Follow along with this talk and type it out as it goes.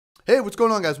Hey, what's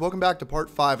going on, guys? Welcome back to part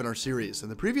 5 in our series. In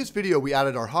the previous video, we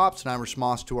added our hops and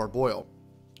IMMERSION to our boil.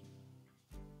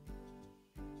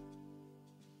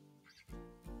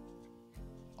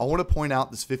 I want to point out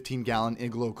this 15-gallon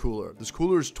Igloo cooler. This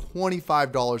cooler is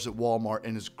 $25 at Walmart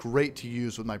and is great to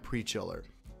use with my pre-chiller.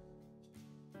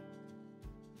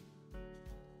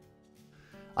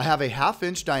 I have a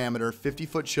 1/2-inch diameter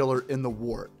 50-foot chiller in the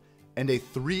wort and a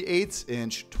 3/8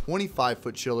 inch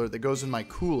 25-foot chiller that goes in my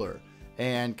cooler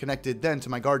and connected then to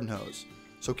my garden hose.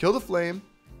 So kill the flame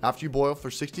after you boil for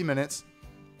 60 minutes.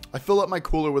 I fill up my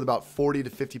cooler with about 40 to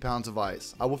 50 pounds of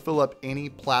ice. I will fill up any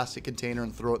plastic container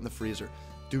and throw it in the freezer.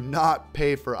 Do not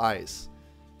pay for ice.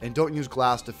 And don't use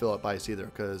glass to fill up ice either,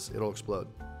 because it'll explode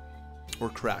or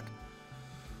crack.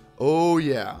 Oh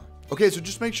yeah. Okay, so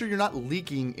just make sure you're not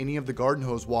leaking any of the garden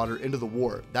hose water into the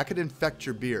wort. That could infect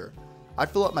your beer. I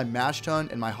fill up my mash tun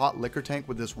and my hot liquor tank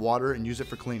with this water and use it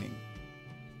for cleaning.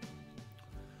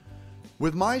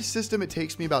 With my system, it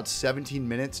takes me about 17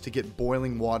 minutes to get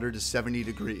boiling water to 70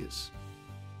 degrees.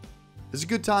 This is a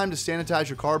good time to sanitize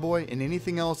your carboy and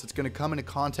anything else that's going to come into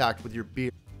contact with your beer,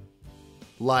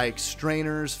 like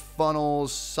strainers,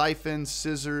 funnels, siphons,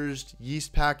 scissors,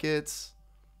 yeast packets.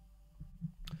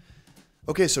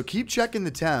 Okay, so keep checking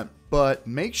the temp, but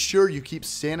make sure you keep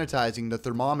sanitizing the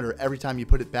thermometer every time you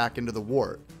put it back into the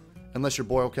wort. Unless your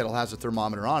boil kettle has a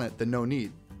thermometer on it, then no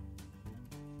need.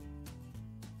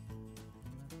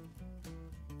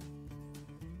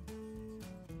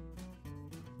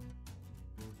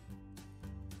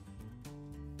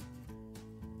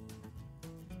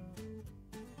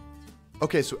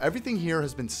 Okay, so everything here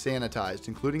has been sanitized,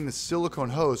 including the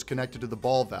silicone hose connected to the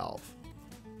ball valve.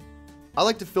 I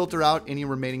like to filter out any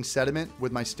remaining sediment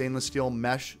with my stainless steel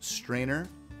mesh strainer.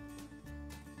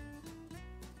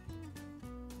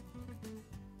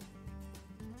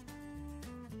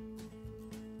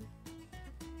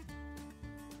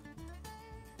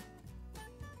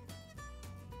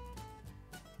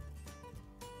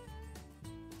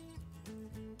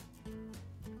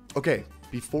 Okay,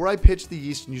 before I pitch the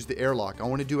yeast and use the airlock, I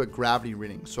want to do a gravity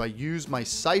reading. So I use my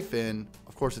siphon,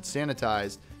 of course it's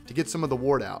sanitized, to get some of the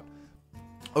wort out.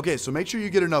 Okay, so make sure you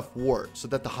get enough wort so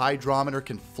that the hydrometer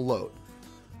can float.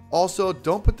 Also,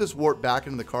 don't put this wort back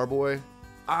into the carboy.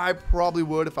 I probably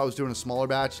would if I was doing a smaller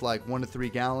batch, like 1 to 3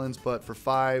 gallons, but for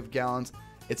 5 gallons,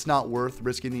 it's not worth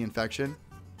risking the infection.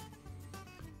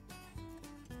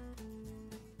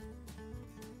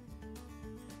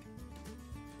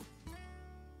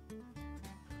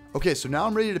 Okay, so now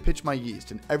I'm ready to pitch my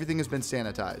yeast and everything has been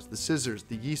sanitized. The scissors,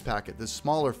 the yeast packet, the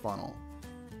smaller funnel.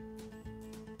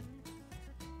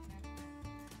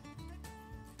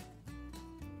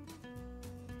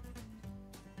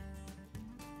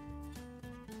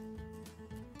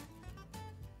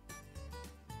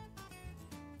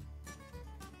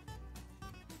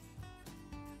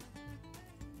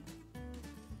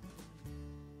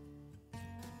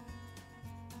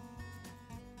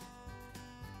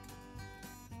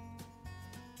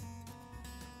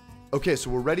 Okay, so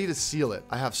we're ready to seal it.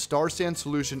 I have Star Sand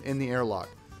solution in the airlock.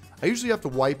 I usually have to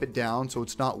wipe it down so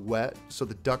it's not wet, so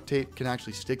the duct tape can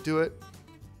actually stick to it.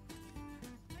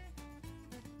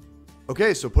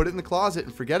 Okay, so put it in the closet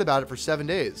and forget about it for 7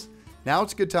 days. Now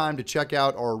it's a good time to check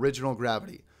out our original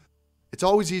gravity. It's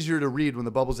always easier to read when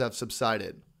the bubbles have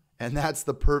subsided. And that's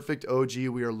the perfect OG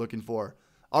we are looking for.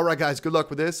 Alright guys, good luck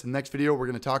with this. In the next video, we're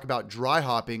going to talk about dry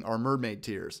hopping our mermaid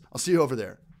tears. I'll see you over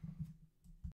there.